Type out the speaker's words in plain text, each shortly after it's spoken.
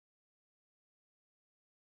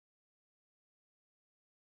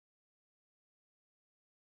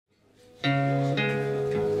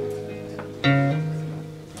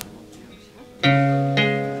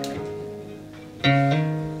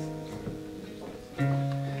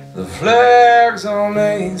The flags on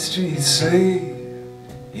Main Street say,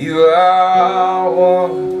 you are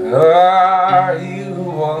one, are you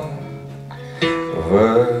one of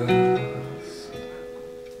us?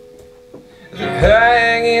 They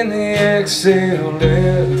hang in the exhale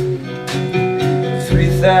lift,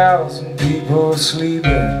 3,000 people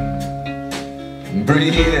sleeping,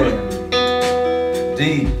 breathing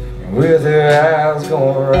deep with their eyes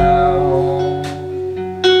going round.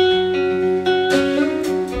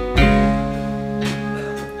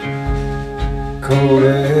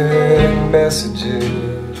 Coding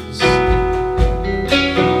messages,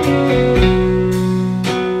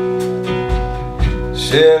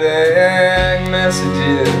 shedding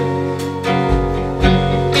messages,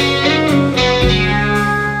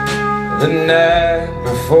 the night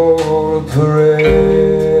before a parade.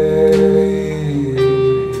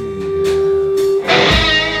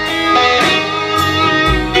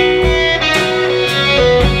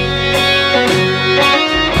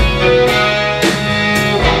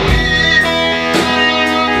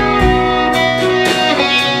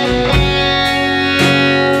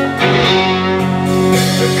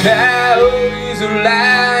 Coyotes are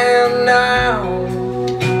lying now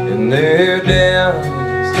in their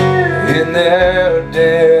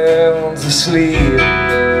dens asleep.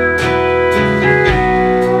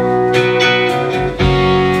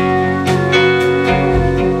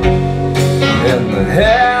 And the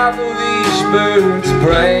half of each bird's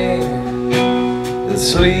brain that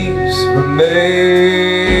sleeps remains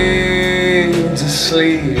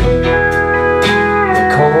asleep. The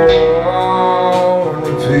corn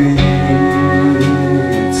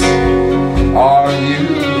repeats, are you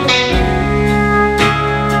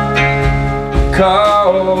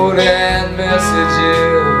code and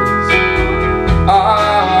messages?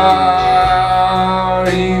 Are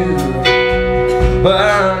you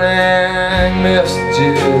burning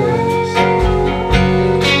messages?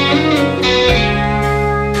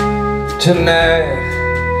 Tonight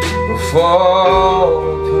before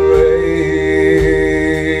the parade.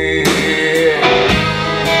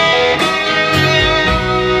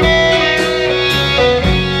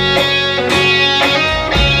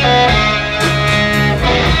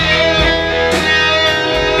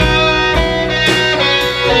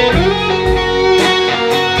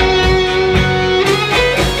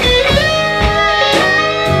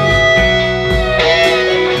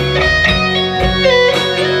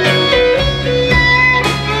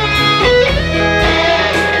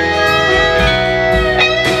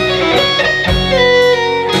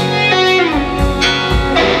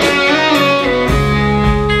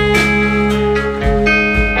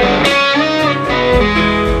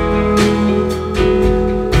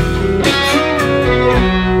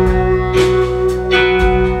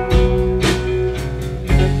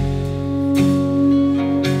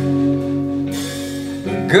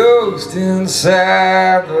 Ghost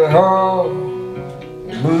inside the hall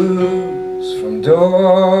moves from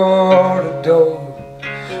door to door,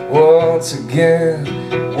 once again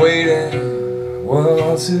waiting,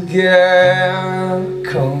 once again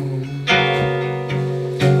come.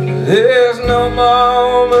 There's no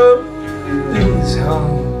more movies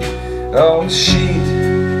hung on the sheet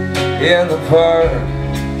in the park,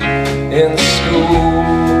 in the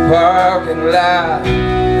school parking lot.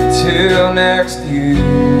 Till next year,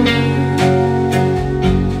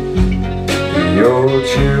 your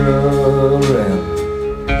children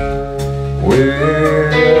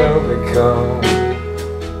will become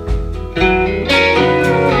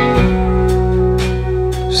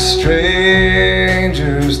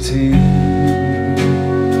strangers to you.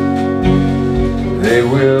 They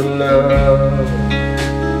will love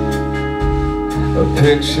a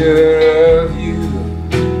picture of you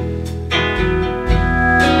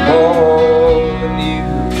more than you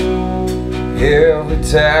every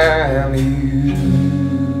time you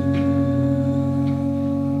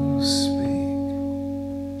speak.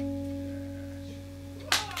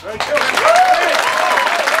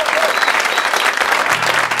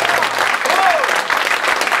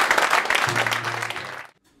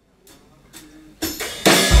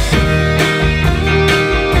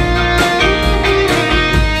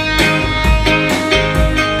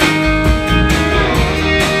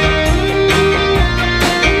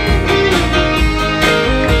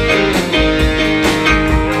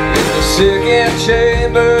 Second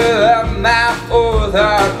chamber of my fourth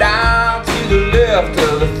heart, down to the left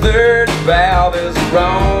of the third valve is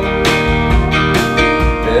wrong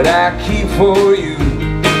that I keep for you,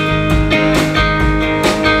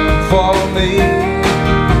 for me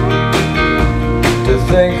to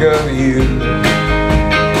think of you.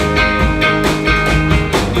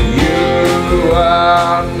 You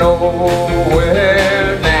are no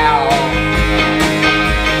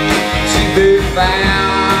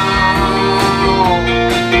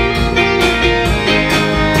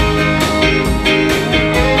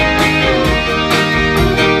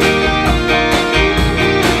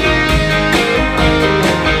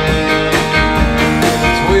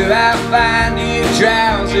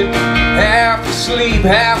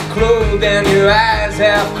sleep half clothed and your eyes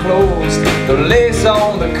half closed. The lace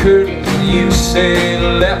on the curtains, you say,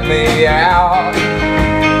 let me out.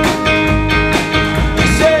 You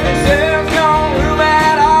say there's no room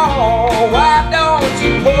at all. Why don't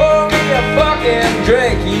you pour me a fucking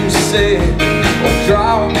drink? You say, well,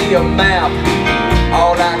 draw me a map.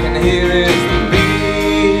 All I can hear is the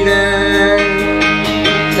beating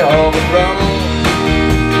of the drum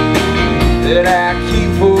that I keep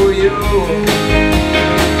for you,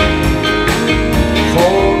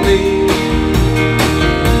 for me,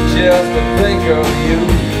 just to think of you.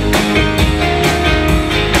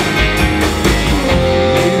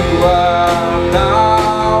 You are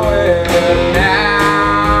nowhere now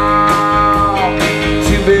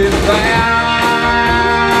to be found.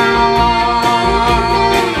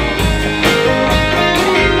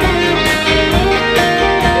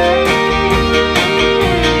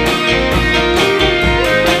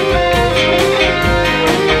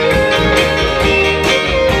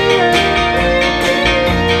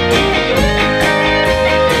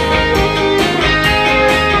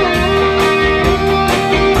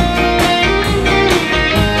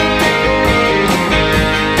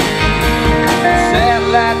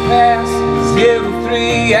 Passes every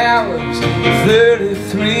 3 hours,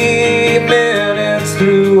 33 minutes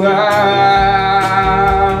through our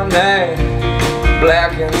night,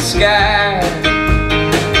 blackened sky.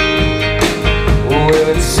 Well,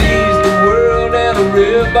 it sees the world and the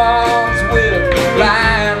ribbons with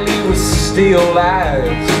blindly with steel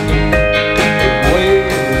eyes. The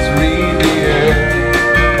waves read the air,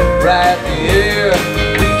 right the air.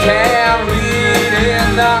 We can't read in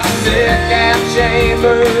the second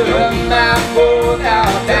chamber of my fourth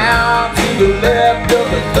out, down to the left of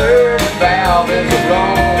the third valve is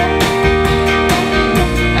wrong.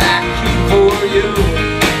 I keep for you,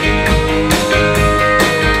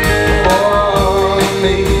 for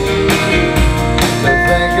me, to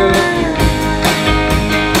think of you.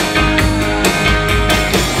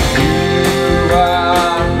 You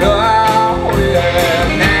are nowhere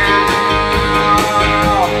now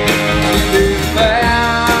to be found.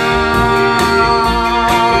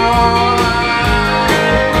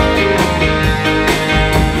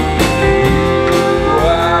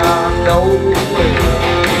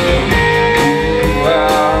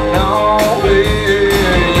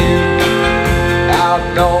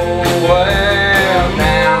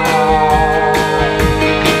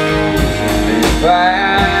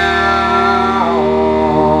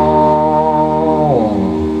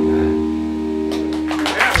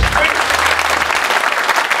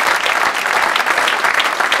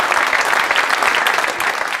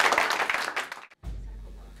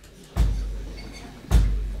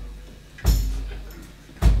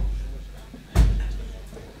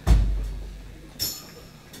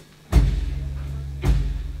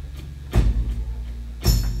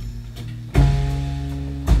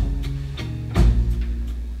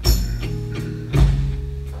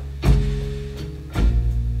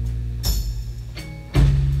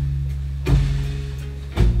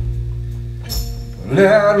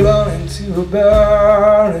 I'd run into a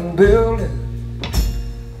burning building,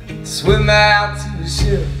 swim out to a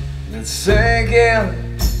ship that's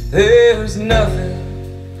sinking. There's nothing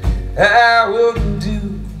I wouldn't do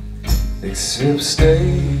except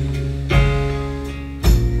stay.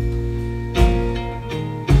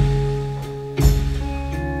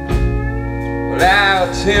 But I'll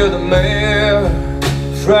tear the mare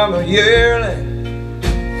from a yearling,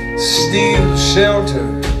 steal shelter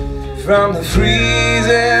from the freezing.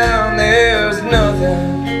 There's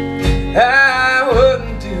nothing I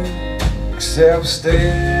wouldn't do except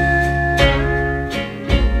stay.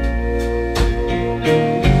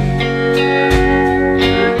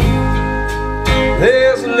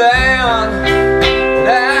 There's a land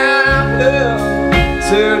that I love,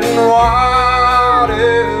 certain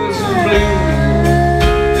waters are blue.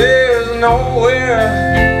 There's nowhere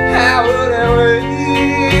I wouldn't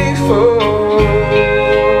wait for.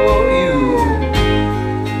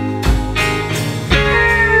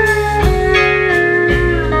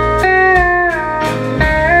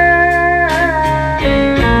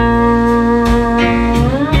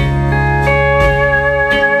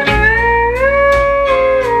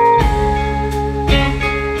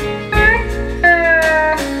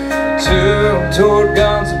 Toward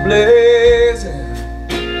guns blazing,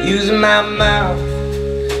 using my mouth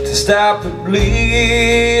to stop the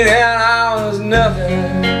bleed, and there's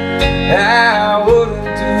nothing I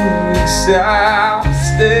wouldn't do except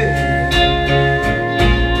stay,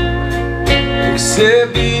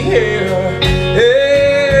 except be here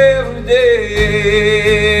every day.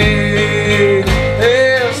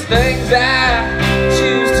 There's things I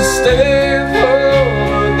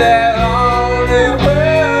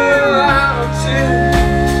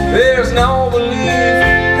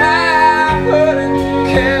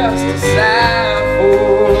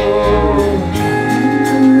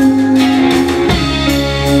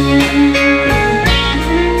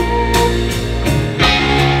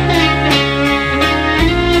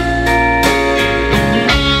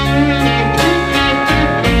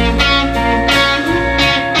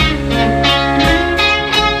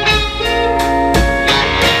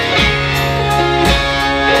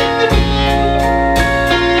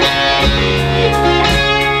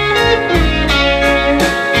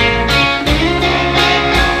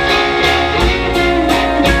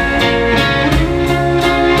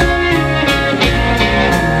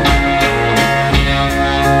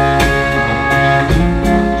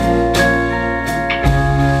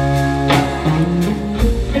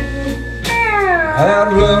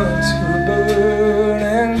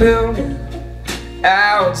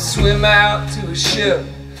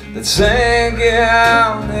but thinking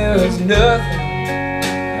there's nothing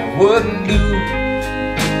I wouldn't do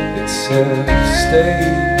except stay.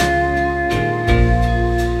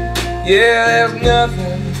 Yeah, there's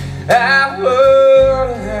nothing I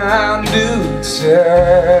wouldn't do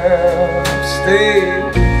except stay.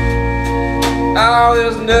 Oh,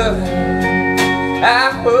 there's nothing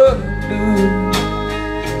I wouldn't do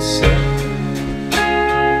except.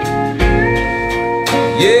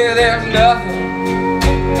 Yeah, there's nothing.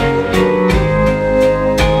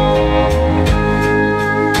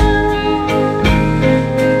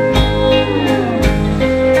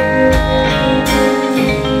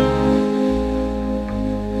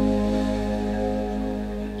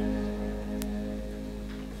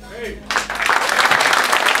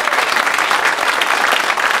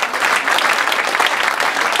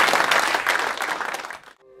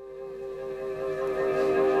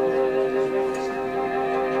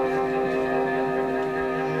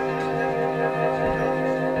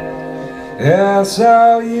 I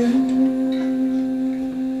saw you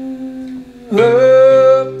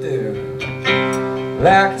up there,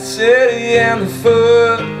 like the city and the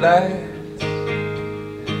footlights,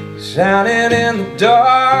 shining in the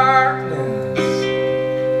darkness.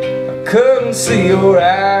 I couldn't see your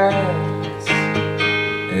eyes,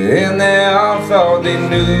 and they all thought they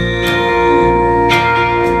knew.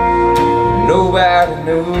 Nobody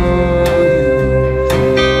knew you,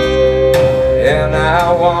 and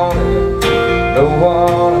I wanted no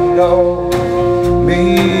one to know me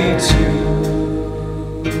too.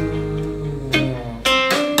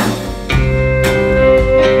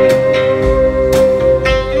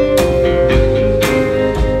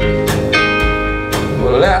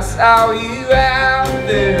 Well, I saw you out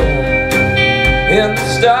there in the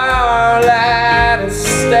starlight and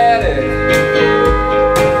static,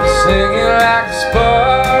 singing like a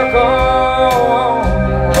spark on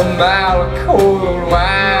a mile of cold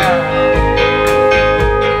wine.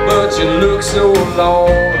 You look so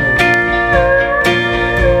lonely,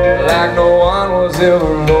 like no one was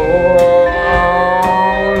ever lonely.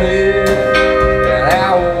 And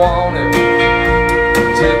I wanted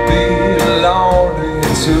to be lonely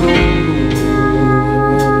too.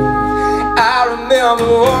 I remember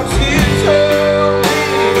once you told me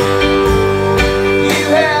you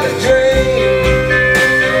had a dream.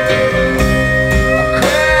 I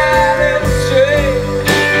cried in the street,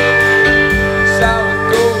 saw a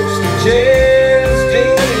ghost just in.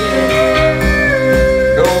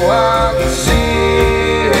 No one can see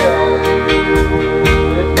him.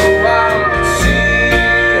 No one can see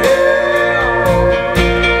him.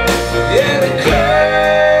 Yeah, they cried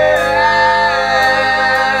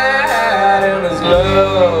in his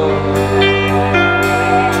love.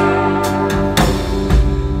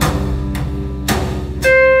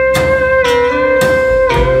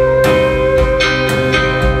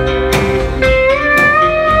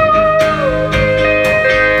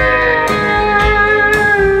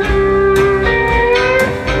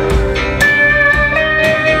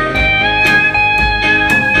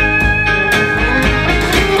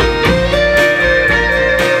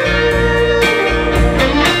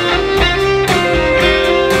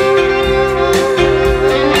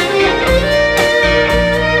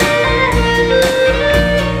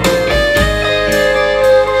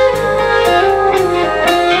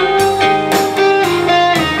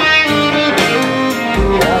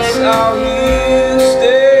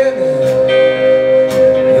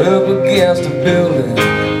 Against a building,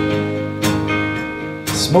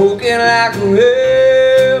 smoking like a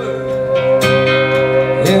river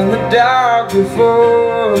in the dark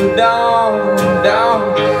before the dawn.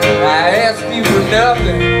 I asked you for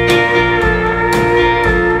nothing,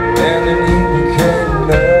 and then you became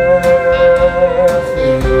nothing.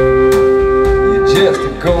 You're just a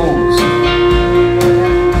ghost,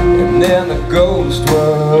 and then the ghost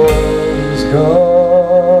was gone.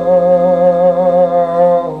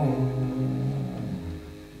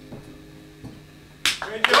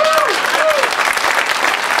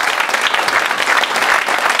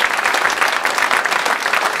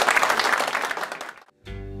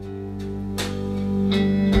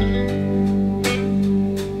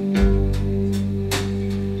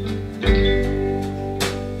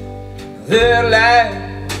 The light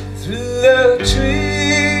through the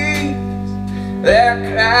trees, they're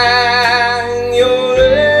crying your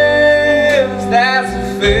ears. That's a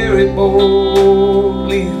ferry boat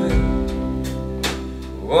leaving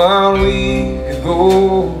 1 week ago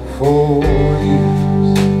for years.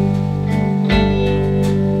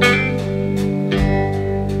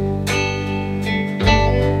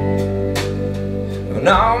 When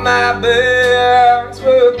all my bags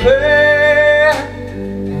were packed,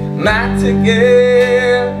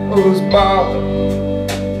 yeah, was barred.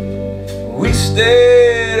 We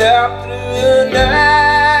stayed out through the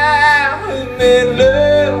night. We made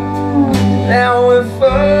love, now we're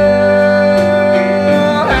far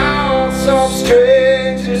on some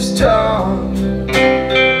stranger's tongue.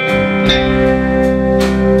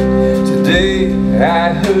 Today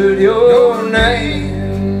I heard your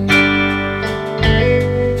name,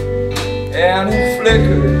 and it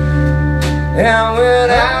flickered and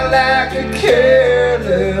went out like a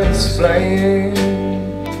careless flame.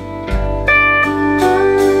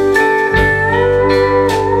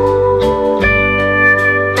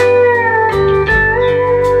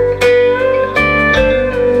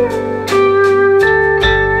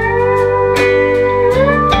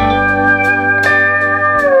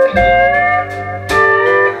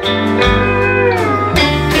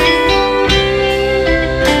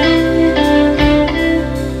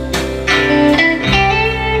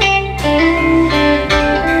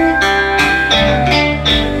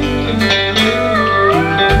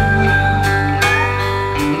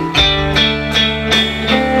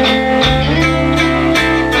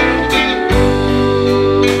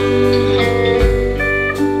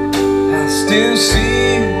 Still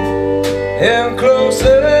see him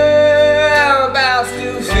closer, I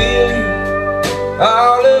still feel you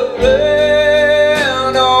all around.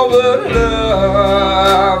 Oh, but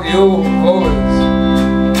love, your voice,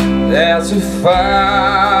 that's a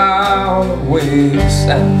far away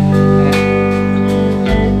sound.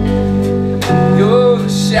 You're the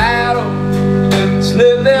shadow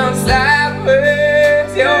slipping sideways.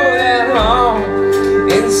 You're at home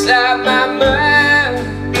inside my mind.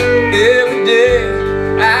 Every day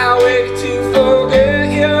I wake to forget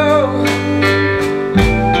you.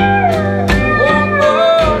 One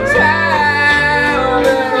more time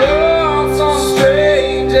and on some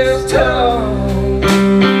stranger's tongue.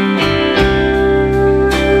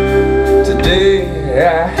 Today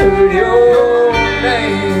I heard your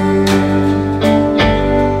name,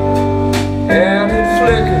 and it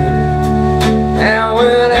flickered and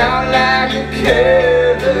went out like a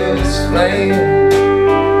careless flame.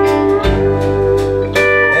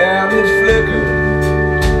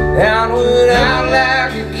 And went out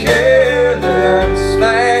like a careless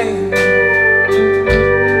flame.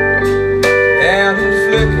 And it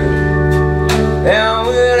flickered and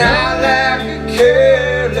went out like a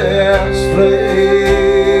careless flame.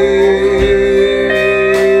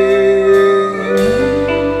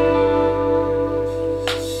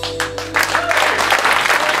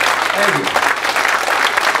 Thank you.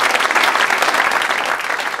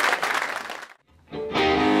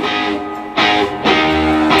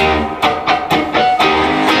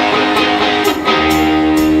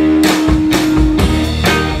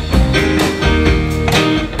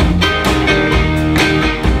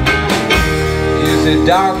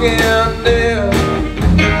 Dark in there,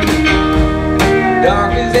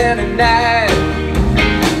 dark as any night.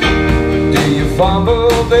 Do you fumble,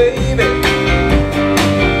 baby,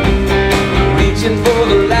 reaching for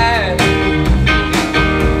the light?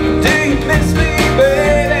 Do you miss me,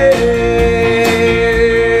 baby?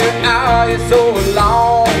 Are you so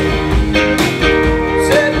alone,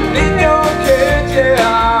 sitting in your kitchen?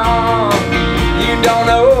 You don't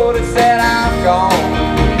notice that I'm gone.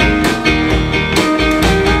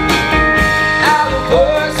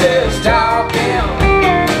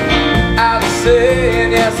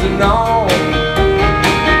 Saying yes or no.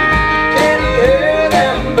 Can you hear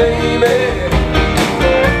them, baby?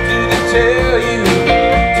 Do they tell you?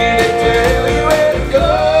 Do they tell you where to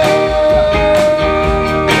go?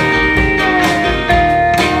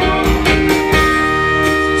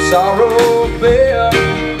 Sorrow bear,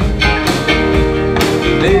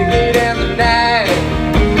 naked in the night.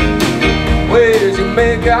 Where's your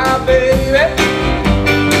makeup, baby?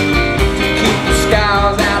 To keep the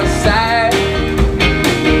scars out of sight.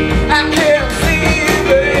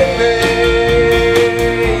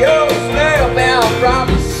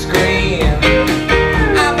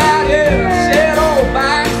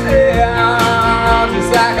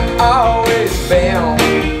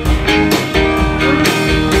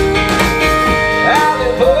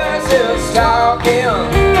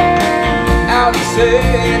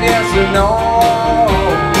 Saying yes or no.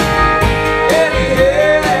 Can you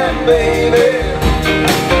hear them, baby?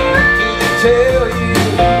 Do they tell you?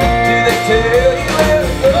 Do they tell you where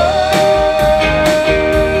to go?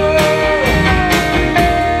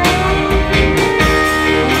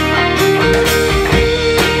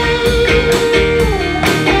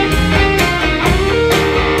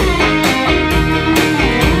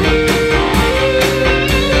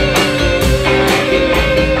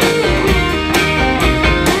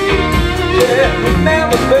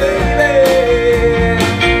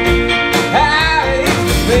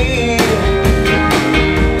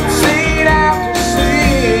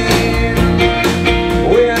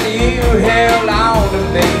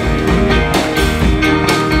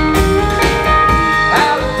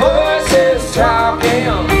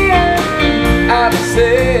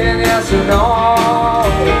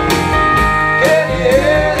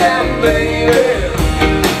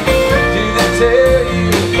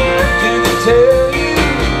 tell you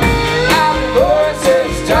our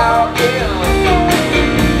voices talking,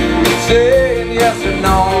 saying yes or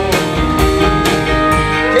no.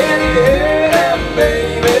 Can you hear them,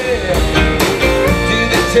 baby? Do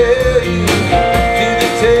they tell you? Do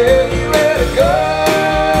they tell you where to go?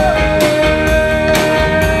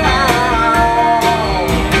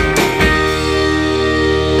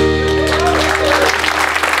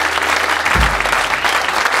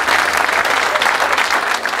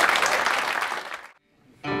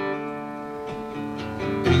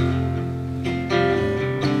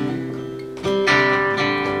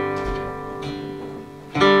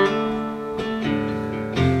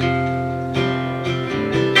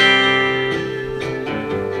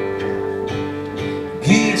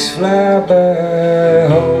 Geese fly by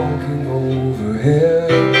honking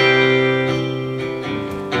overhead,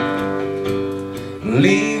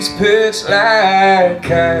 leaves perch like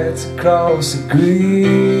kites across the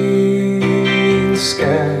green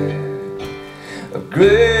sky. A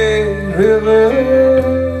great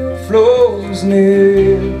river flows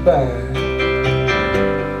nearby.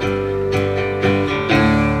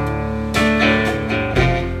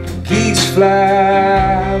 Geese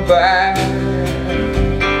fly by,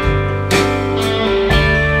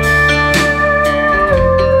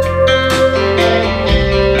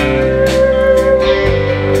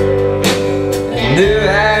 there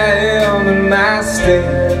I am in my state,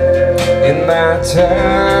 in my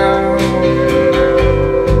town.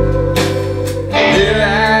 There I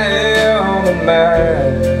am in my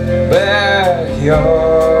backyard.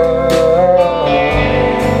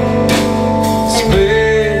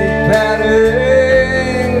 Spade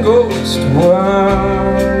pattering ghost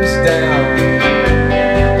worms down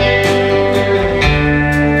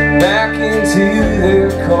back into their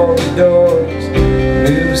corridors,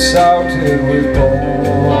 new salted with bone.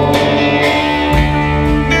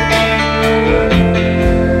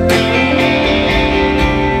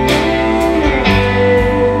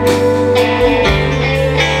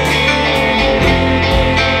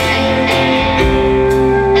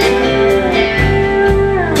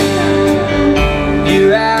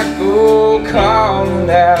 Here I go calling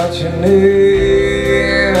out your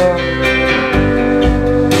name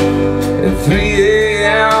at 3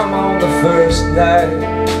 a.m. on the first night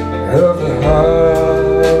of the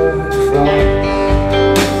hard frost.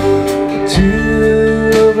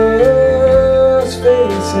 Two of us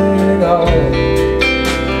facing off,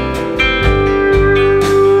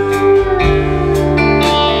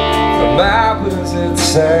 from opposite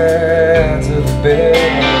sides of the bed.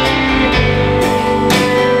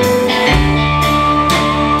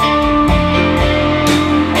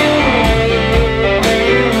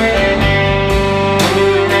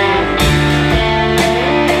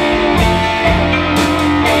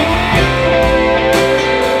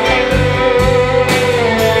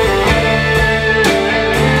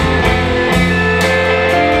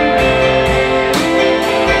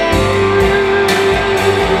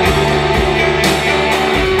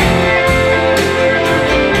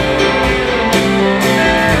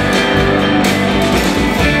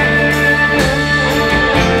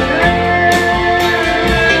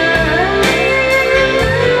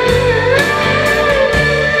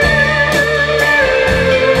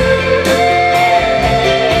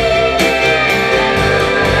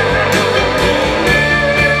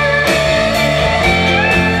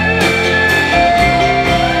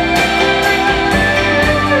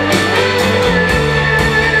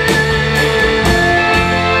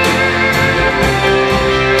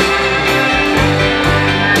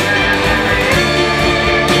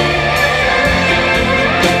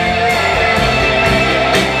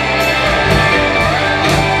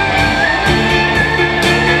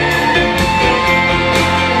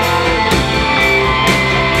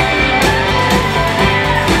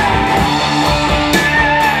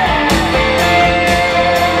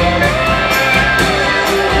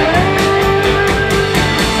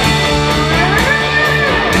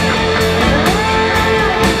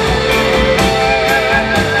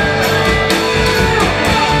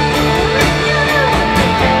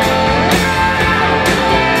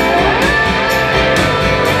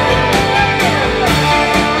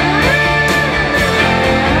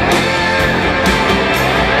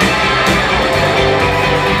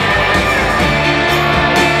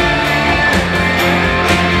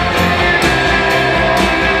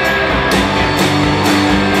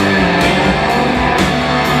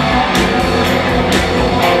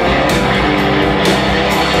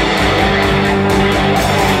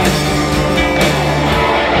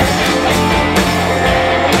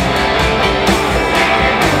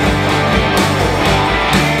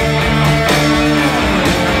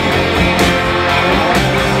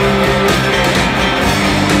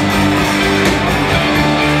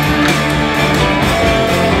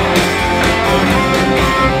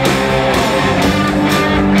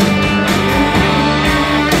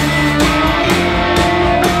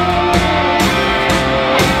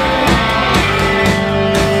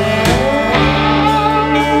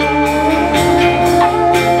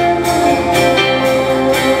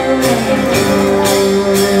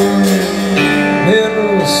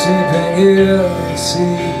 barely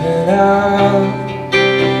seeping out.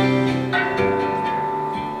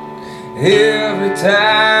 Every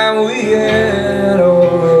time we enter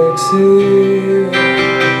or exit,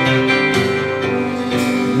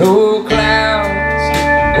 no clouds,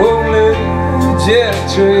 only jet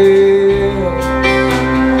trails.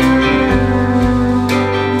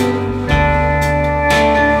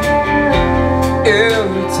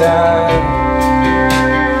 Every time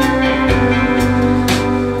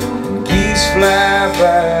geese fly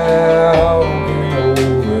by honking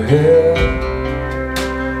overhead,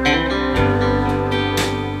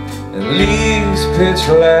 and leaves pitch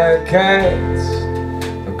like kites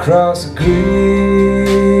across the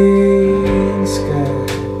green sky.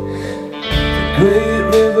 The great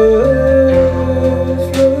river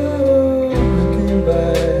flows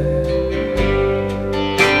by.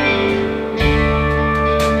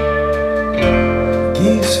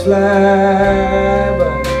 Geese fly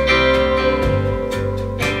by.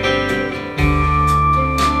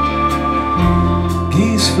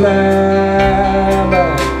 Geese fly by.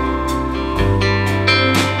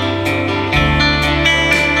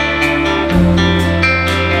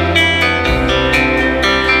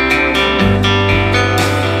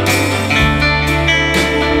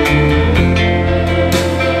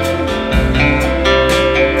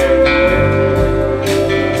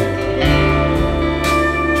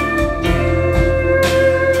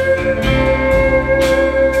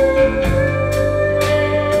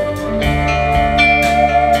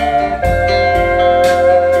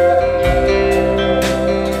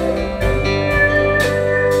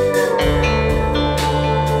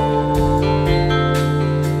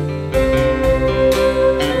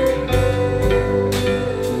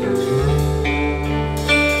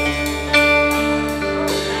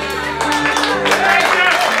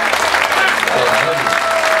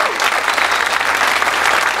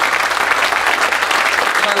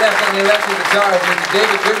 Left on the electric guitar is Mr.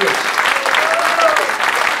 David Goodrich.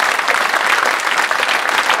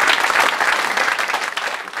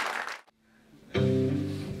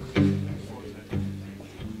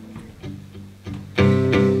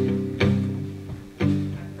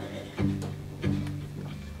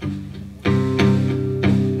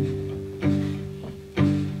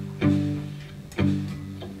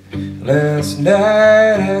 Last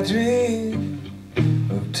night I dreamed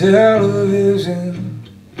of television.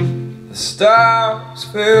 The stars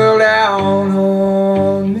fell down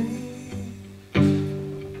on me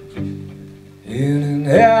in an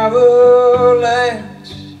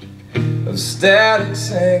avalanche of static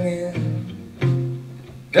singing,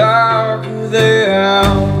 darker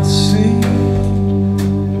than the sea.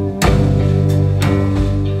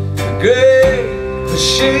 The great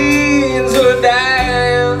machines were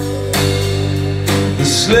dying, the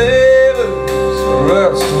slavers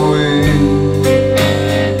rust away.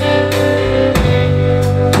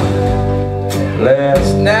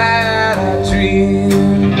 Last night I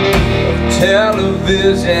dreamed of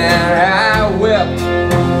television. I wept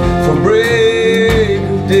for break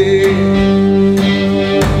of day.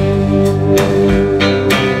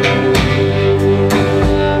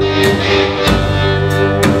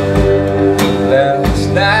 Last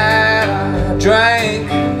night I drank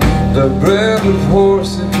the breath of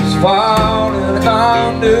horses falling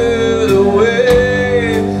under the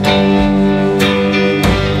waves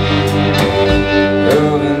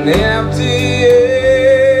of an empty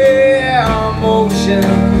air, motion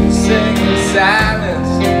singing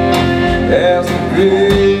silence as the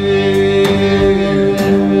grave.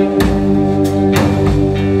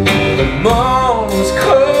 The moon was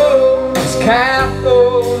cold as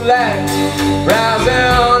cathode lights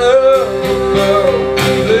rising up above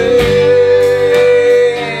the lake.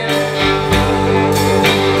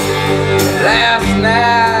 Last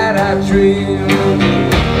night I dreamed of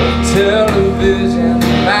television.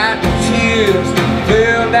 My tears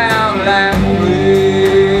fell down like rain.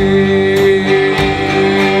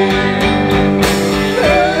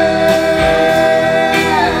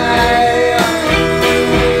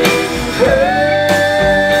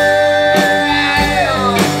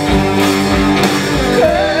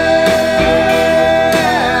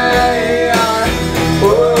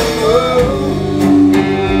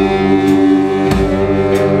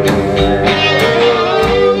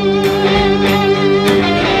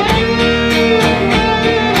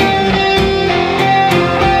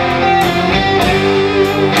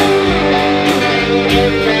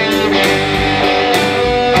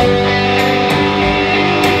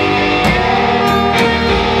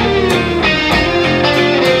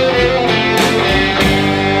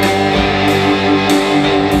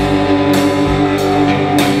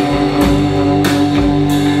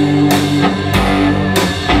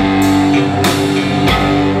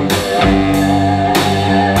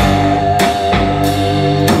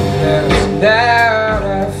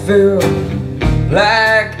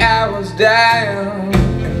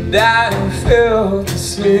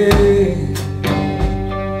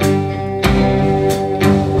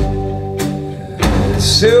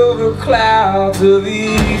 salt of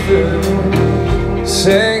ether,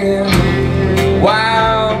 singing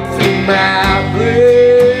wild through my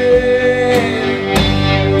brain.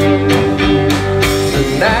 The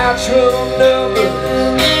natural numbers,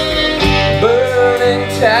 burning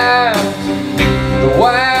times, the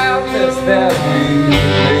wildness that we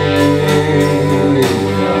made.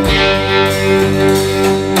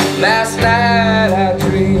 Last night I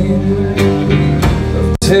dreamed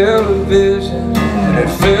of television, and it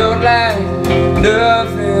felt like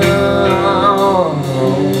nothing.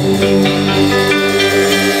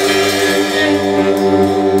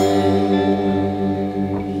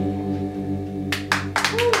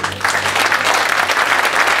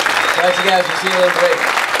 Thanks, you guys. We'll see you later. Great.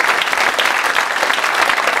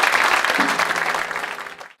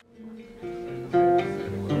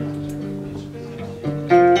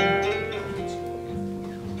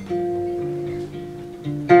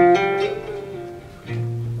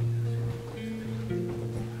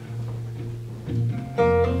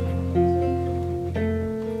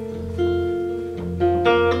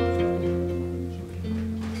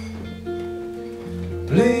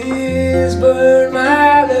 Please burn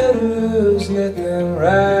my letters, let them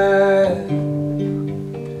write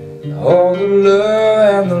all the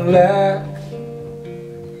love and the lack.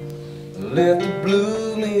 Let the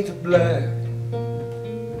blue meet the black.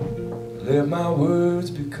 Let my words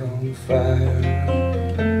become fire.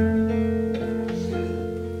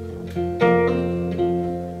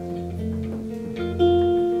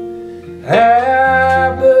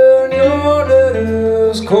 I burn your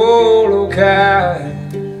letters cold, oh kind,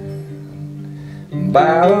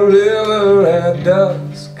 by a river at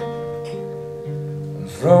dusk,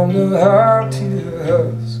 from the heart to the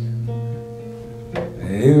husk,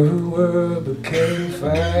 every word became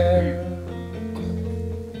fire.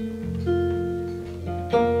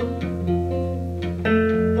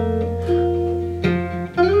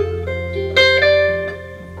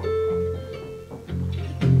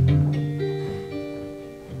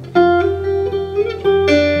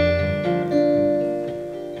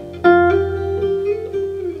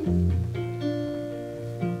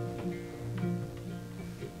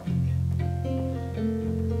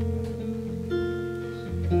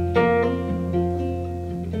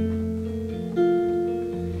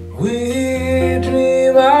 We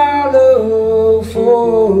dream our love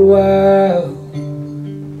for a while,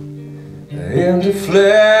 in the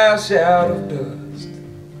flash out of dust,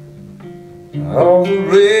 all the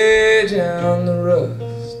rage and the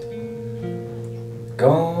rust,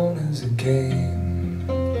 gone as it came.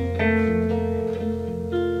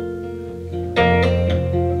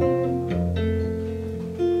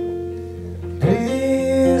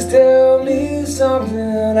 Please tell me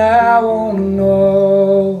something I want to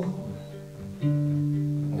know.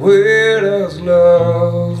 Where does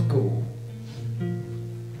love go?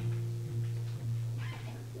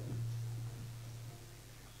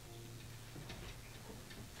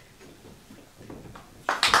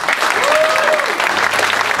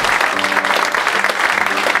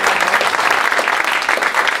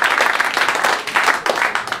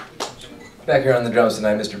 Back here on the drums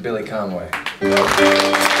tonight, Mr. Billy Conway.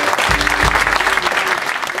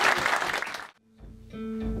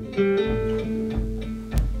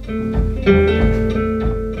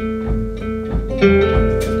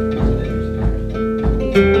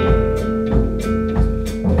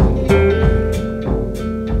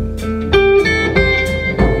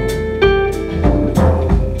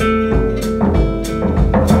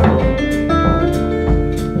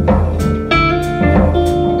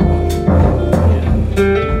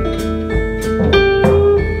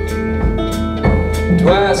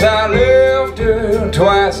 Twice I left her,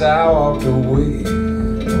 twice I walked away.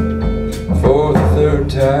 For the third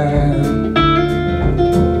time,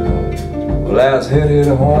 well, I was headed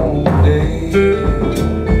home today.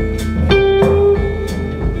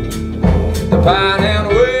 The pine and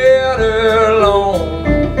winter long,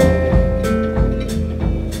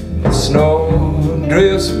 the snow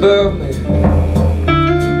drifts above me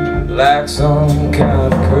like some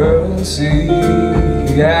kind of currency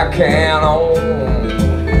I can't own.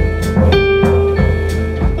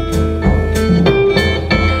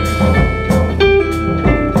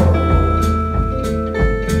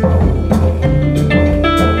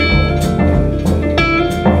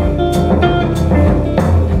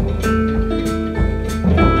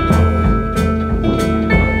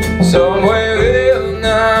 Somewhere in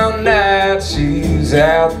the night she's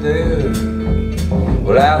out there.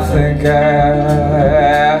 Well, I think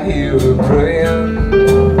I hear her praying.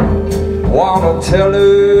 Wanna tell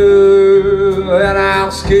her and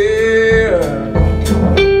I'm scared.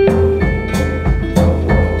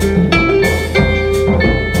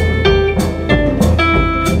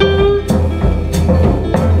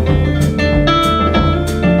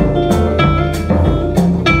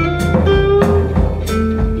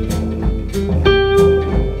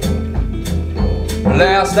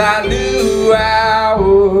 I knew I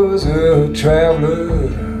was a traveler,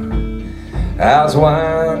 I was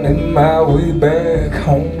winding my way back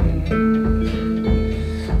home.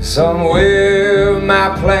 Somewhere my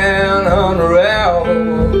plan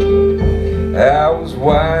unraveled, I was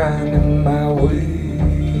winding my way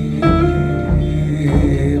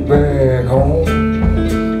back home.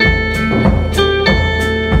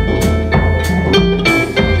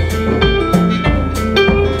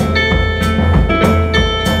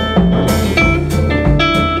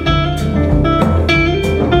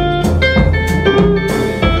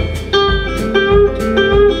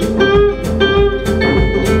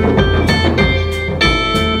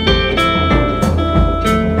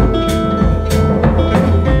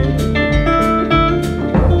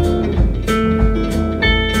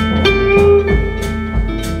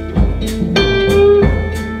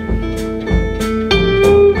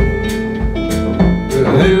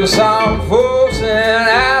 There's some folks and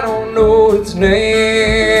I don't know its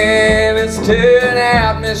name, it's tearing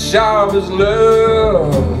at me sharp as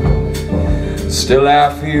love, still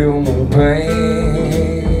I feel no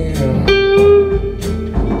pain.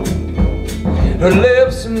 Her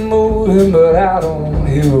lips are moving but I don't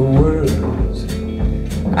hear her words,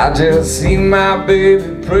 I just see my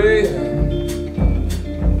baby praying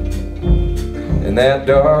in that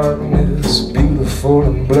darkness, beautiful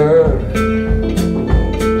and blurred.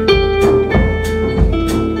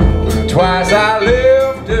 Twice I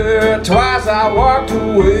left her, twice I walked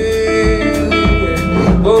away.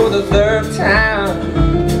 For the third time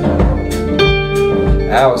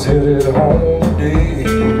I was headed home today.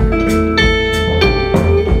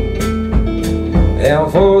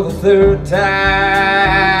 And for the third time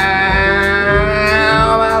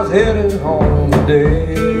I was headed home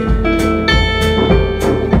today.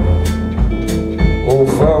 Oh,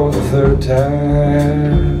 for the third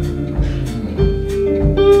time.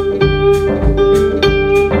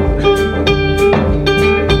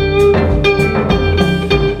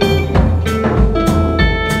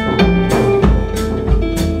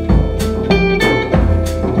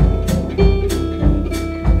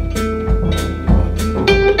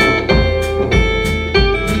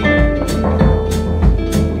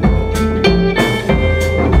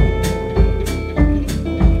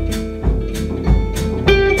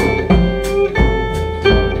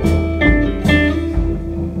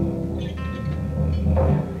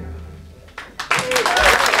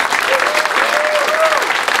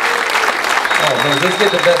 Let's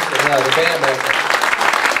get the best, the band back.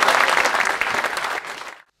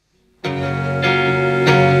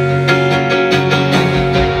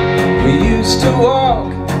 We used to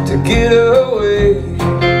walk to get away.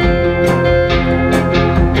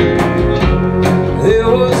 There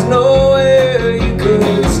was nowhere you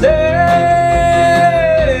could stay.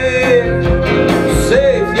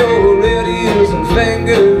 Save your red ears and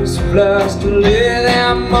fingers, plus to lay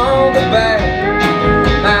them on the back.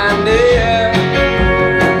 My dear,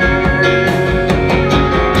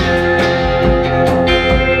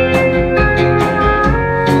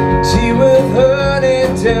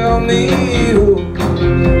 tell me who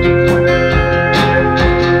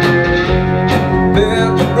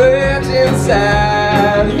built the bridge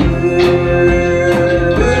inside you,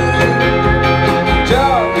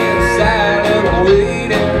 jogging silent,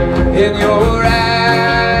 waiting in your eyes.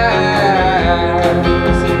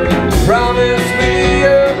 Promise me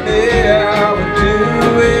you'll never do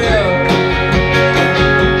it.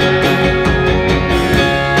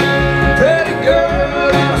 Pretty girl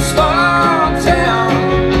in a small town,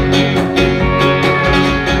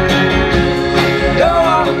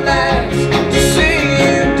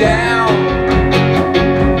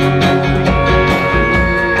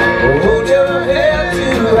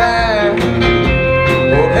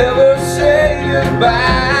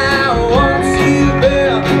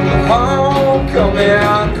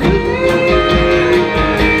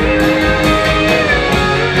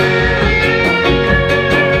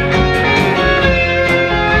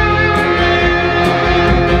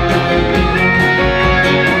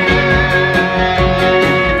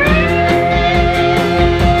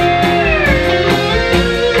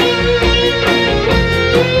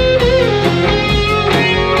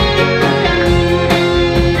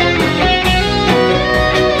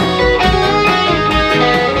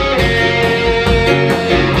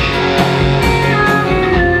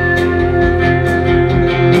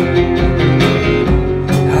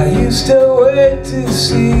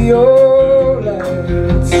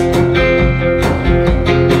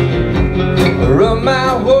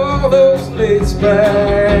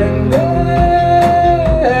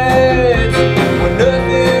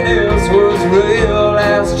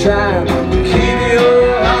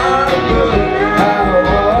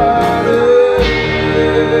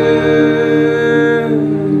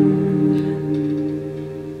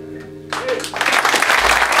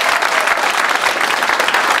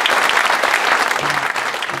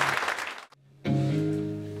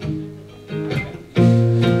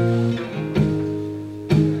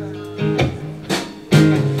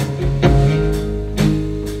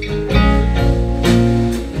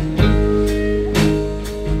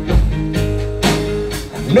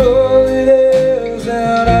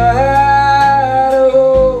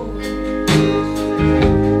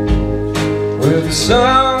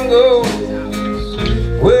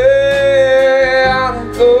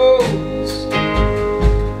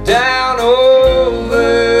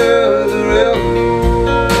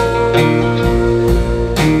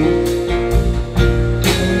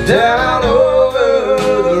 down over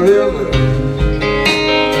the river.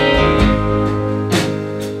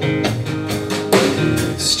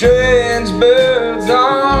 Strange birds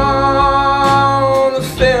on the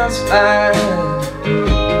fence line,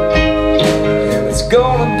 and it's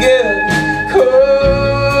gonna get cold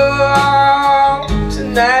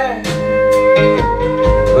tonight,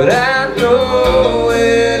 but I know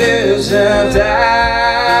it isn't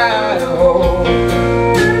Idaho.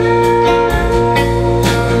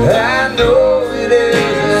 I know it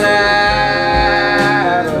isn't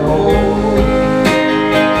Idaho.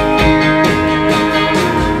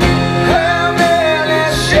 How many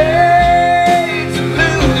shades of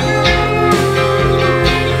blue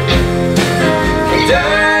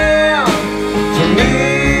dying for me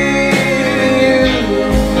and you?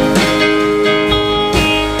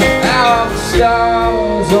 Our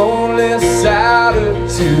stars only soldered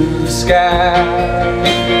to the sky.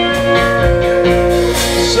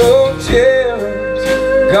 So tears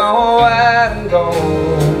gone wide and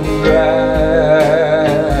gone dry.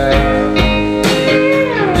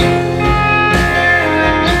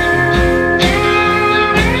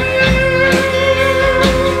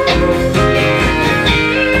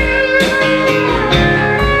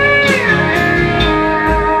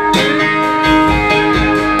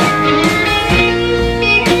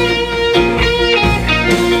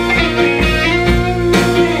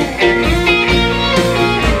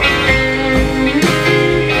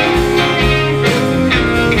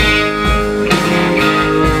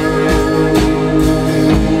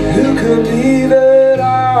 Leave it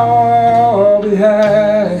all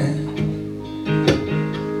behind.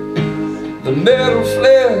 The metal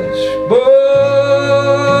flesh, bone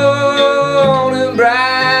and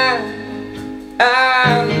brine.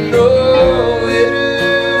 I know it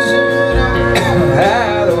isn't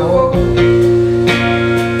Idaho.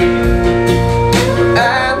 I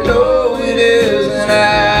know it isn't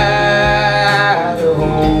Idaho.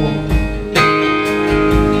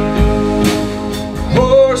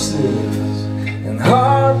 Horses and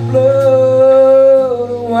hard blood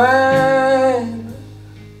and wine,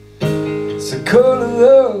 it's the color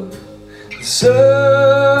of the sun,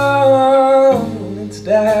 it's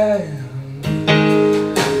dying.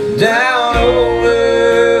 Down over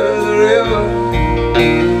the river,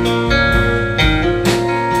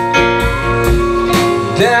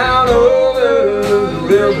 down over the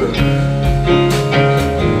river,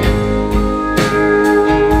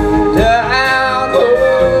 down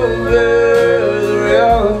over the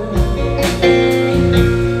river,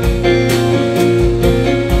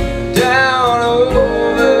 down over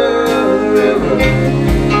the river.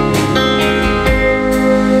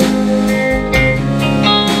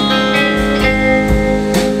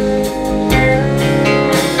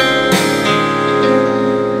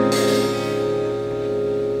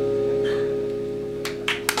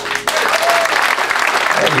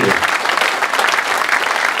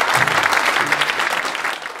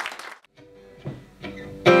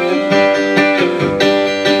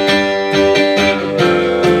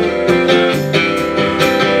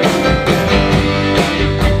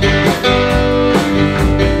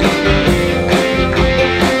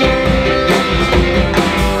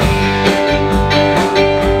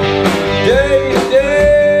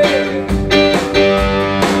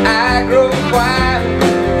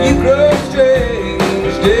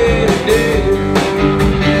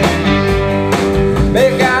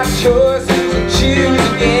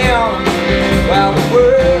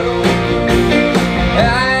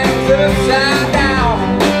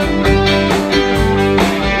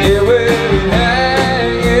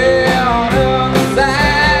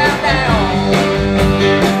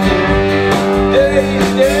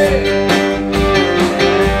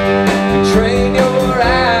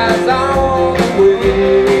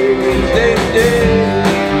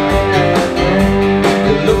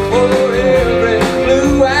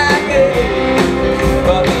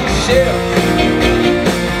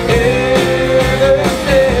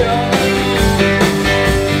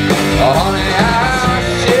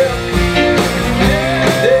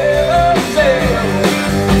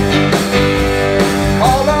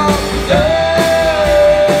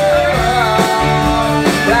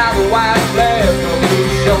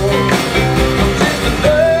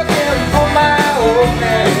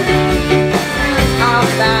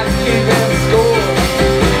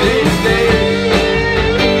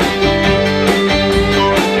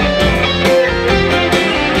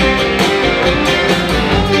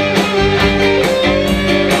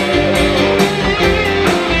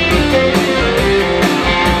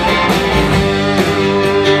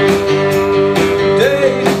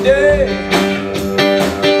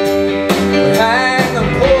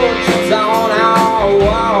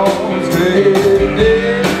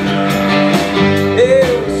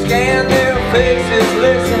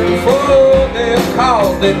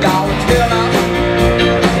 they don't tell us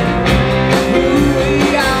who we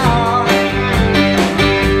are.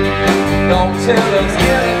 Don't tell us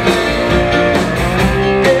anything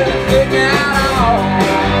at all.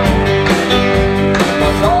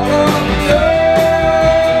 What's all of you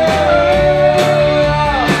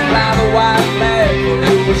like the white flag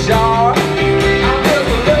for the shore. I'm just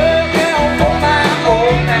looking for my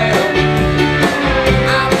old man.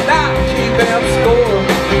 I'm not keeping score.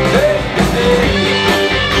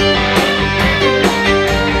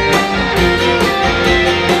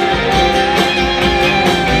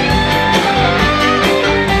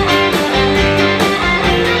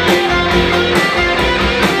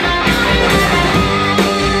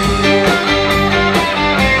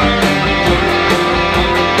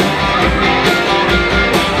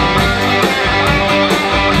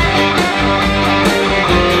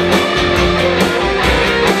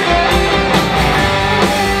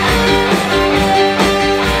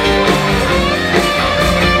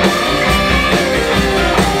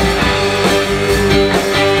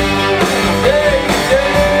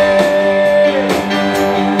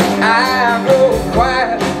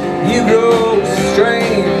 You grow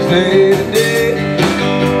strange day to day.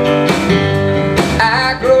 I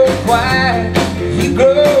grow quiet, you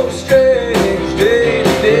grow strange day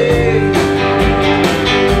to day.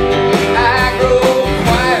 I grow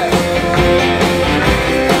quiet.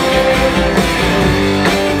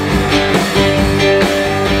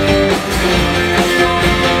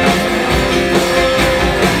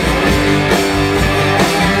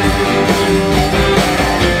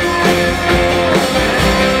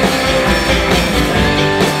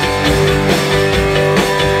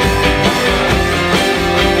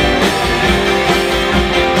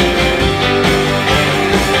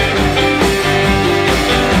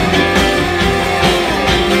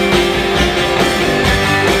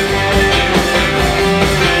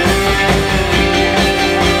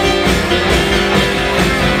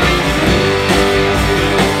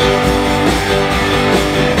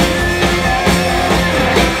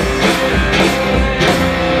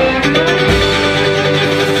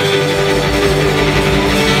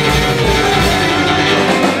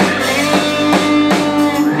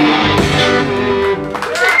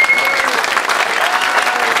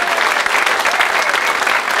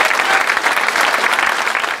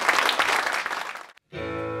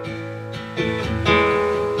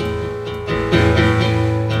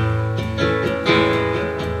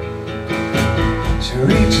 She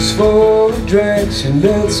reaches for a drink, she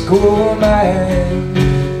lets go of mine.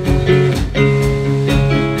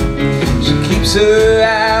 She keeps her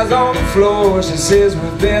eyes on the floor, she says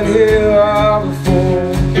we've been here all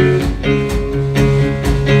before.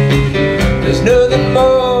 There's nothing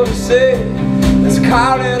more to say, let's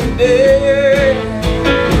call it a day.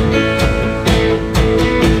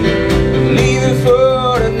 Leaving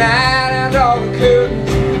for tonight and all the curtains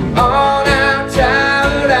on our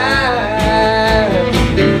time life.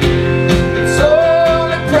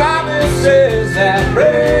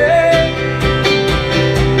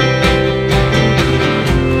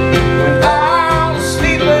 When all the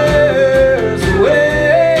sleepers away.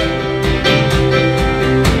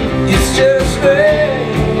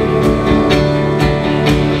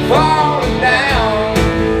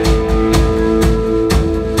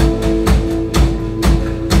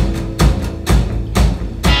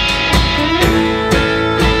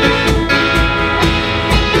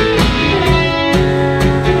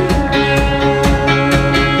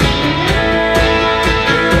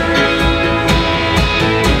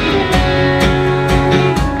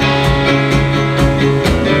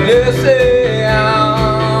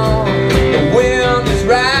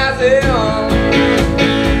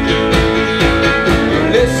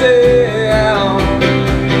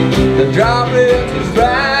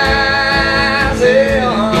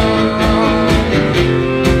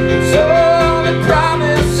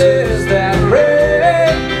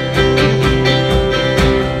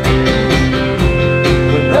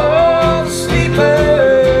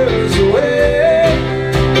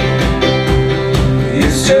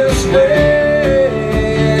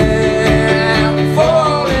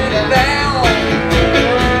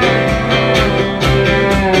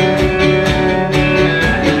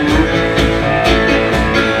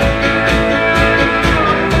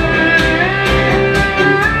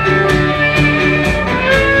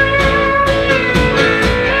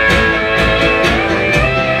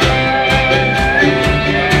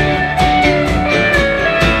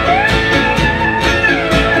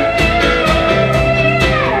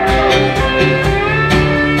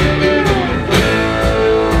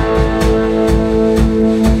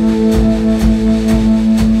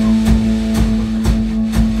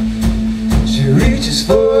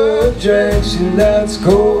 crazy lights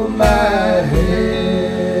go in my head.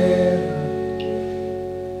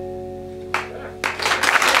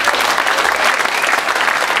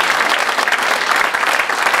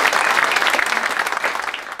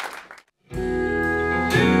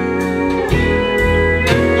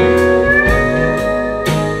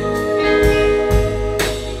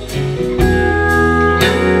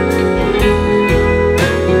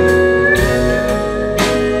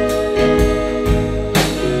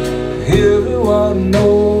 Everyone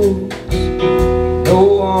knows, no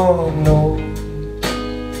one knows,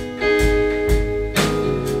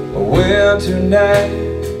 a winter night,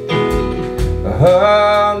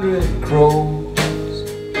 100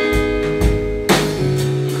 crows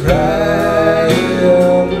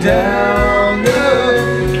crying down the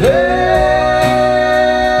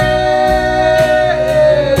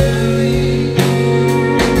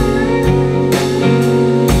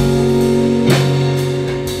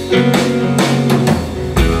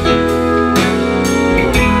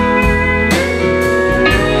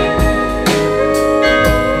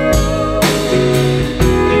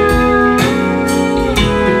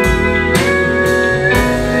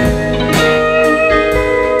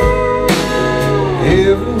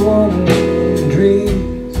everyone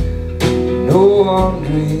dreams, no one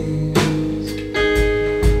dreams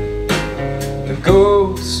the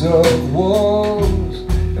ghosts of wars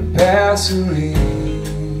and passeries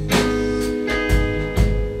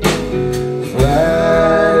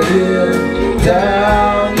flying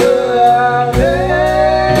down the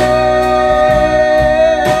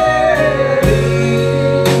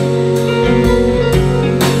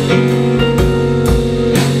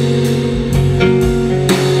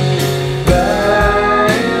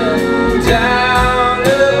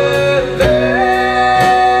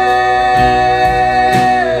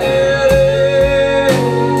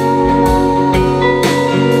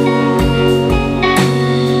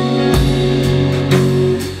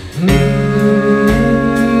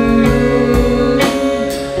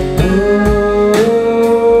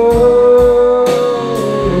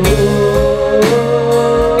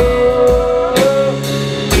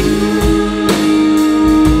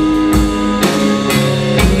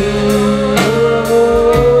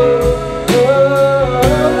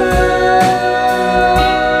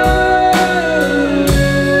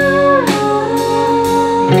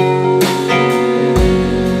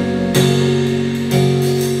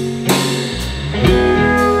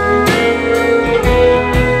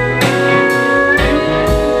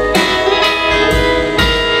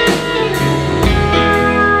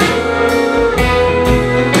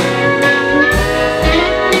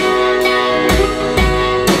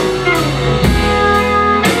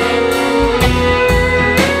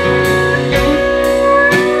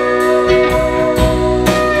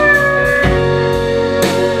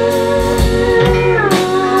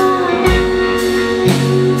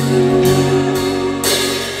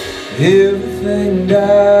everything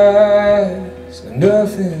dies and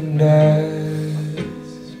nothing dies.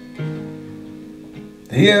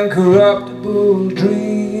 The incorruptible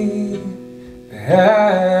dream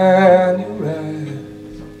behind your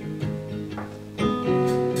eyes,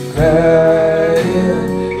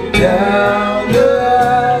 crying down the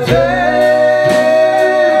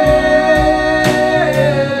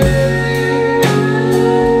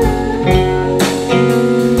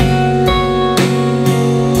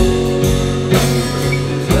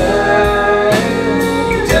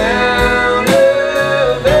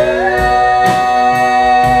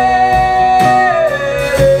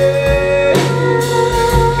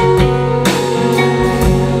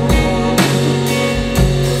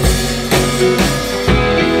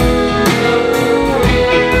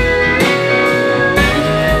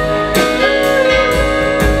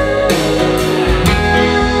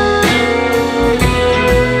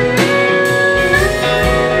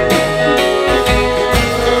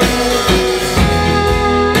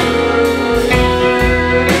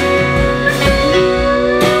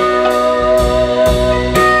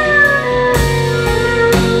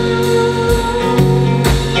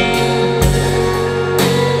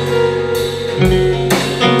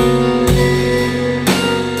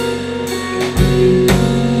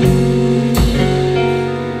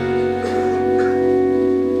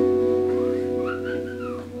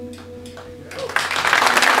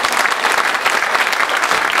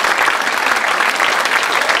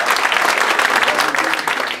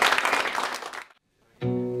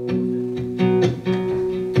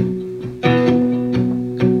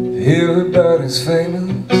everybody's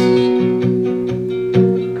famous,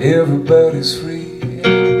 everybody's free,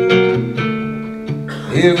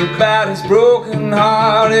 everybody's broken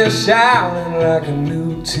heart is shining like a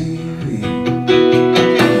new TV.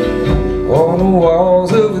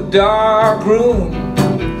 walls of a dark room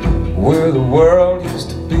where the world used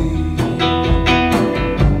to be.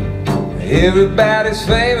 Everybody's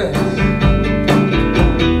famous,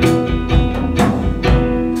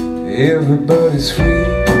 everybody's free.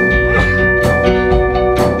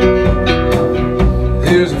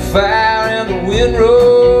 There's a fire and the wind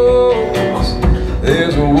rolls,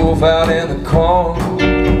 there's a wolf out in the corn.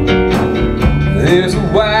 There's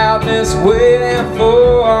a wildness waiting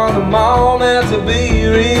for the moment to be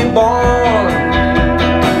reborn.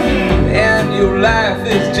 And your life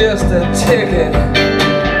is just a ticket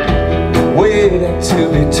waiting to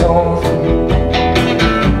be torn.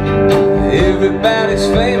 Everybody's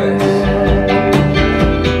famous,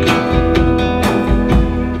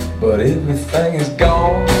 but everything is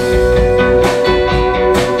gone.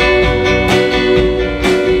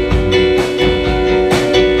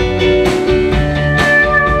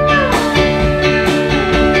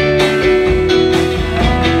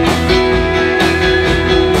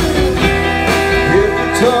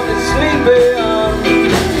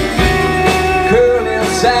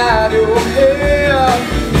 Inside your head,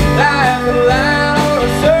 like a line on a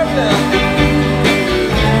serpent,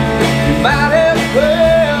 you might as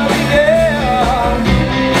well be dead.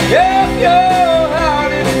 If your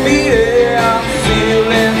heart is beating,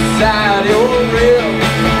 sealed inside your rib,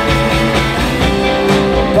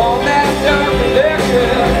 upon that dark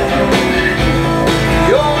connection,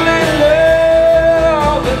 you only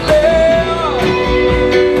love and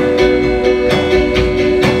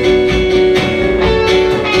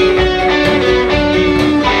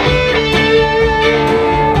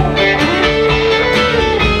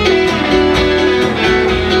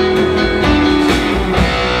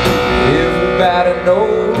everybody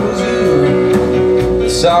knows you. They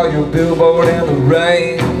saw your billboard in the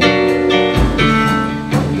rain.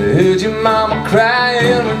 They heard your mama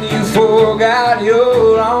crying when you forgot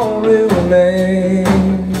your own real name.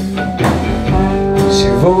 She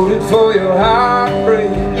voted for your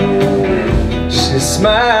heartbreak, she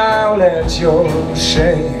smiled at your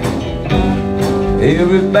shame.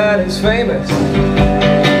 Everybody's famous,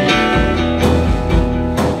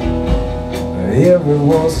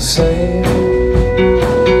 everyone's the same.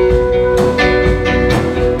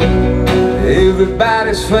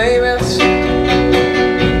 Everybody's famous,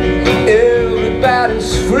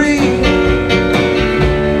 everybody's free.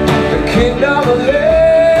 The kingdom of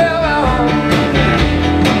heaven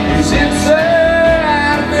is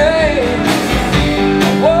inside me.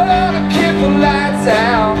 I wanna keep the lights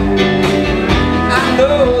out, I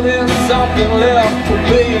know there's something left to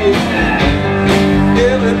be.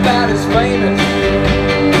 Everybody's famous,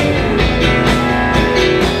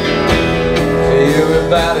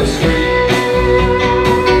 everybody's free.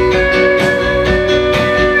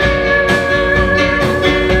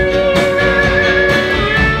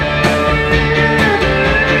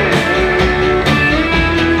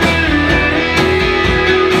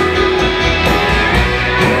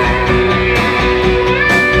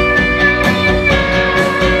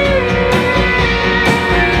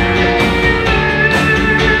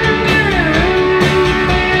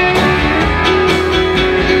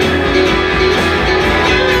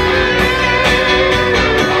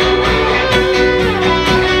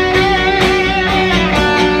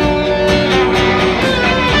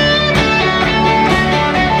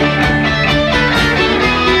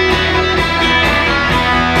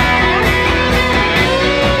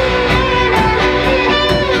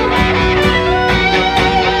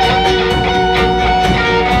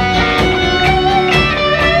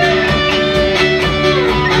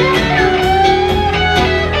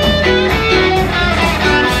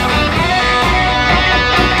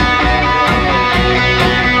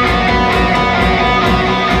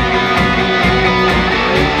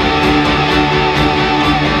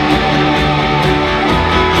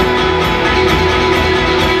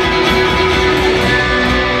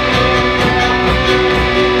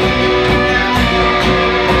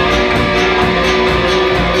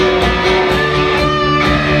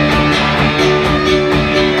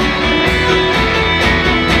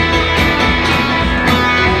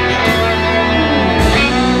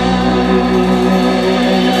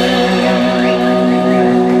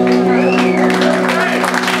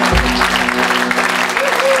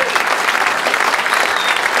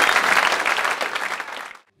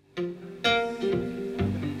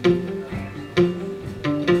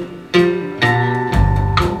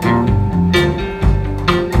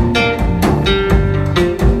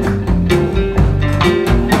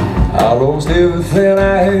 everything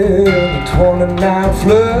I had, the 29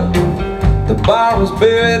 flood, the bottles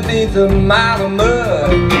buried beneath a mile of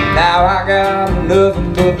mud. Now I got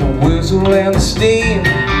nothing but the whistle and the steam.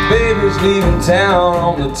 Baby's leaving town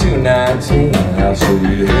on the 219. I say,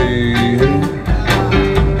 hey,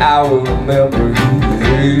 hey, I will remember you.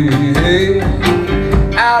 Hey, hey,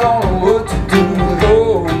 I don't know what to do,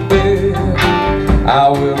 oh baby, I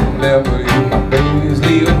will remember you. My baby's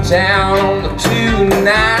leaving town on the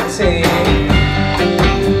 219.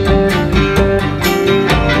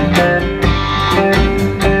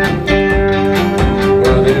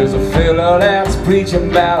 That's preaching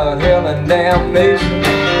about hell and damnation,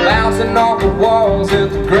 bouncing off the walls at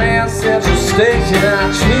the Grand Central Station.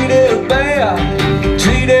 I treated her bad,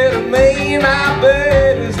 treated her mean. My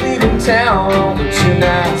baby's leaving town on the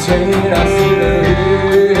 219. I said,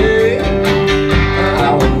 hey,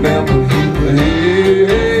 I remember you.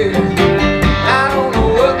 Hey, I don't know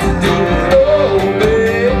what to do, oh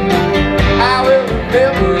babe, I will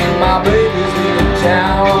remember you. My baby's leaving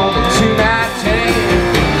town on the 219.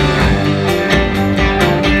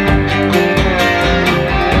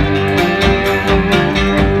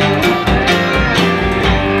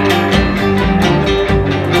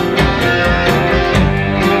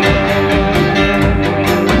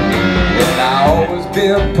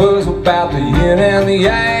 Been puzzled about the yin and the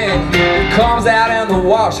yang. It comes out in the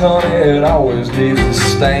wash, honey, it always leaves a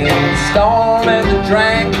stain. Storm and the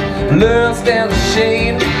drink, lust and the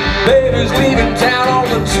shame. Baby's leaving town on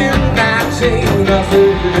the 219. I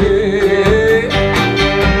said, hey,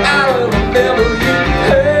 I will remember you.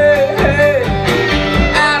 Hey, hey,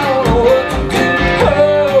 I don't know what to do,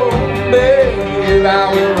 oh babe, I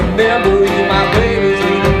will remember you. My baby's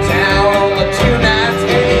leaving town on the 219.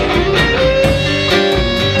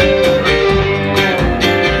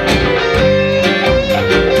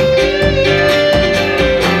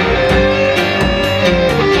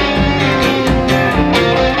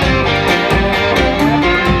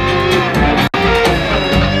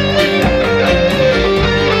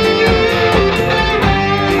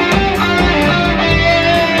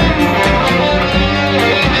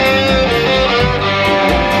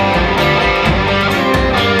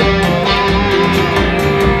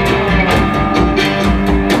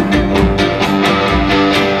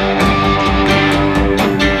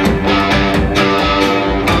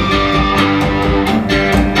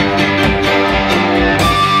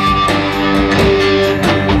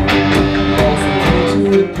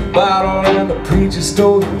 Bottle and the preacher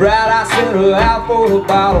stole the bride. I sent her out for the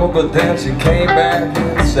bottle, but then she came back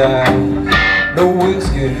inside. No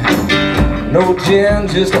whiskey, no gin,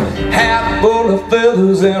 just a hat full of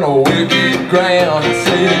feathers and a wicked ground. I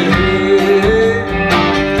said, hey,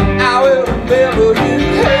 I will remember you.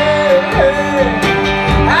 Hey, hey,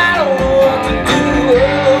 I don't know what to do,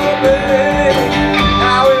 oh baby, I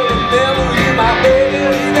will remember you. My baby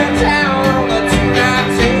leaving town on the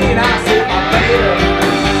 219. I said, my baby.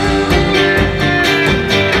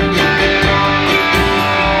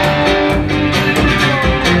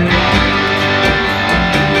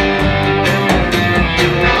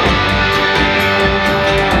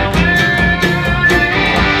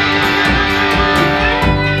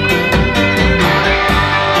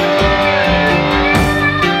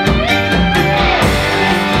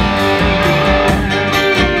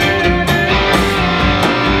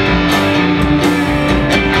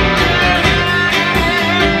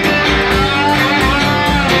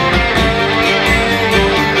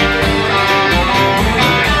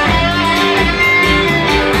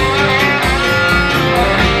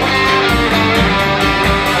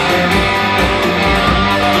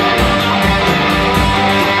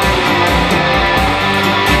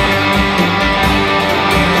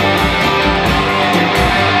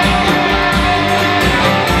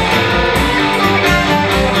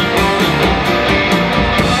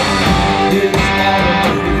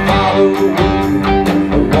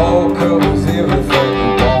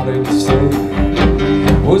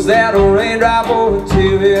 Was that a raindrop or a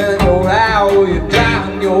tear in your eye? Were you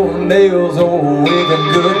drying your nails or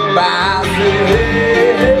waving goodbye? Say,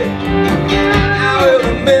 hey, hey, I will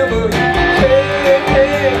remember you. Hey,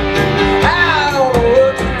 hey, I don't know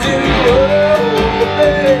what to do, oh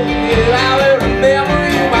baby, I will remember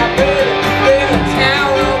you. My baby, leaving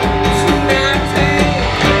town on the 219.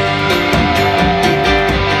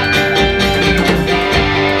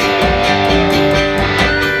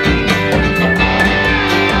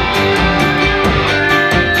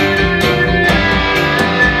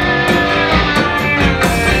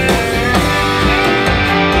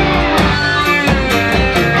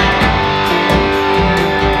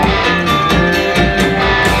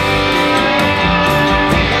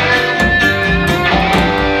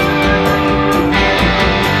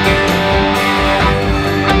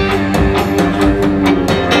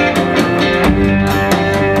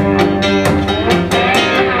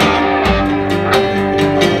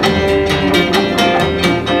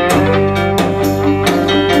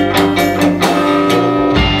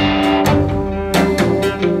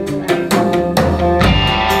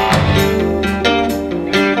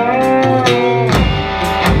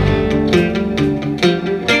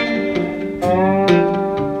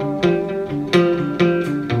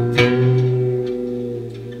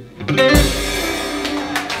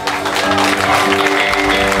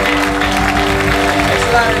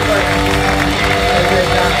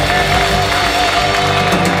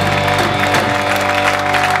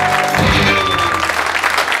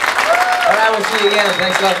 band.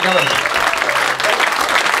 Thanks a lot for coming.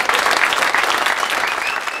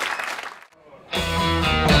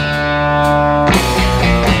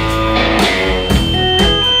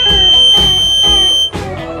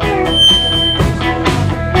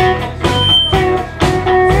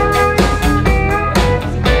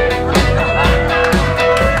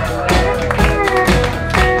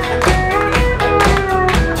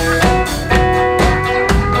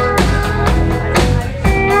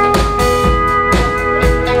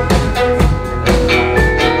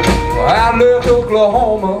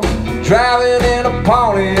 Oklahoma, driving in a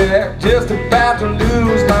Pontiac, just about to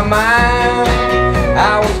lose my mind.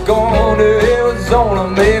 I was going to Arizona,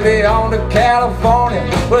 maybe on to California,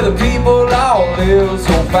 where the people all live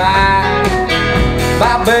so fine.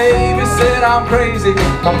 My baby said I'm crazy,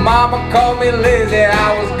 my mama called me lazy.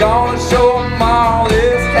 I was gonna show them all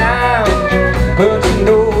this time. But you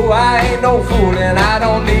know I ain't no fool, and I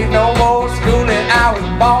don't need no more schooling. I was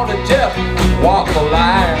born to just walk the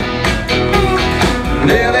line.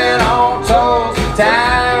 Living on Tulsa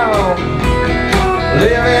town,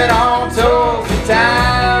 living on Tulsa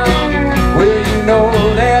town. Well, you know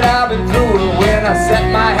that I've been through it when I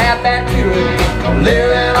set my hat back to it. I'm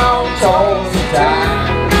living on Tulsa town.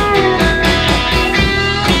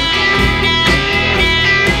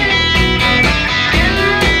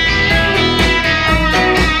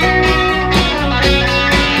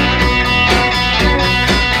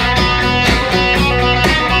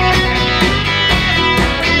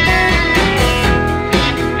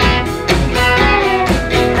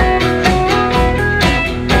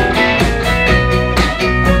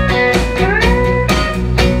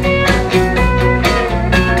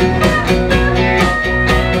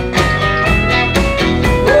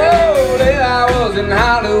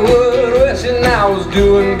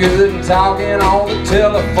 Doing good and talking on the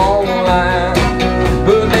telephone line,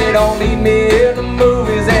 but they don't need me in the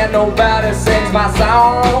movies and nobody sings my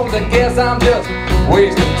songs. I guess I'm just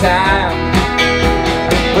wasting time.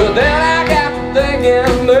 But then I got to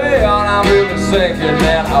thinking, man, I'm really thinking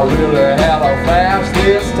that I really had a fast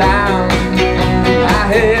this time. I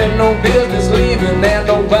had no business leaving and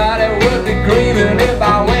nobody would be grieving if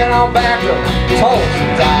I went on back to Tulsa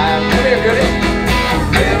time. Come here, goodie.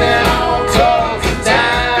 Living on Tulsa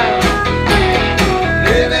time,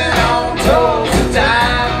 living on Tulsa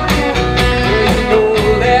time. You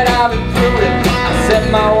know that I've been through it, I set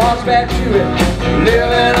my watch back to it.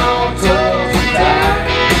 Living on Tulsa time.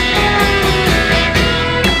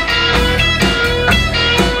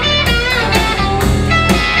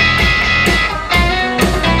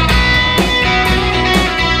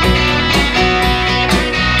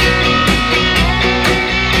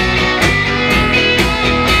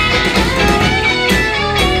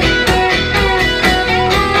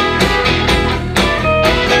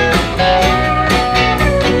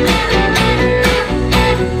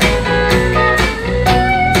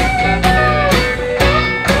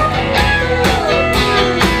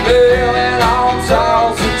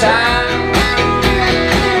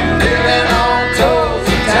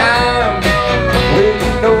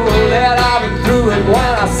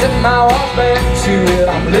 My walk back to it.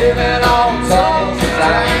 I'm living on Tulsa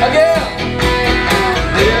time again.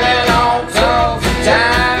 Living on Tulsa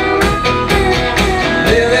time.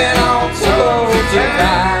 Living on Tulsa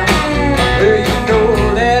time. Well, you know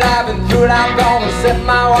that I've been through it. I'm gonna set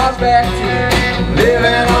my watch back to it.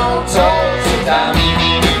 Living on Tulsa time.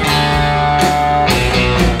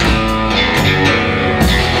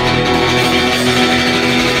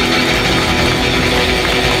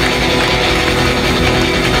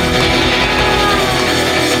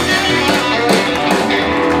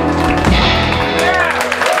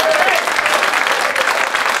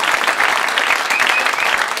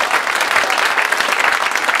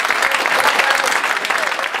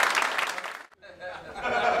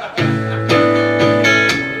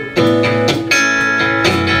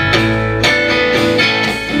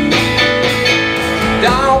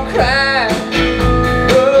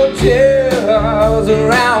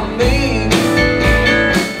 Around me,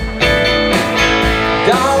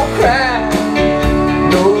 don't cry,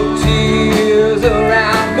 no tears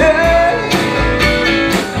around me.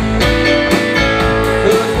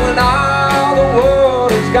 'Cause when all the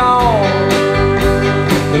world is gone,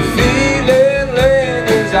 the feeling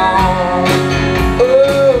lingers on.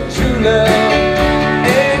 Oh, true love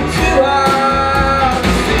ain't too hard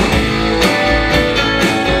to see.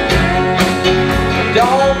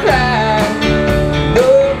 Don't cry.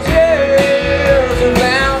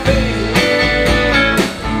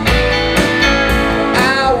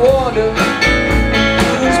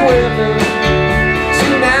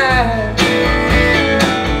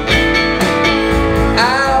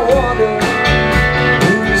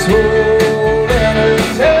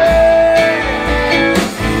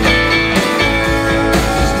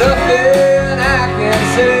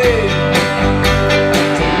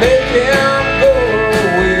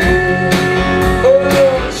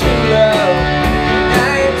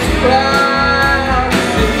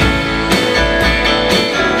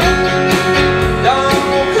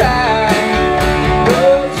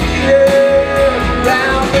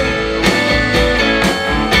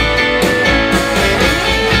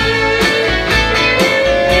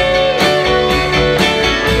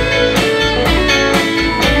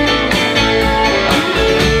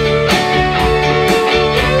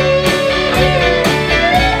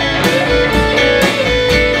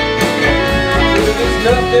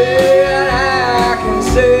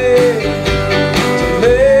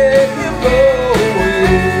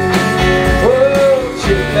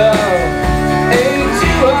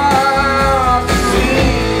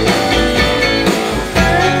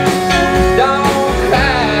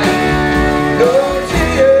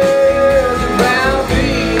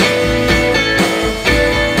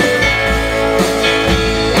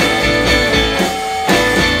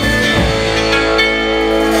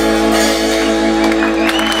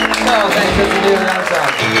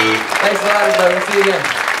 it again.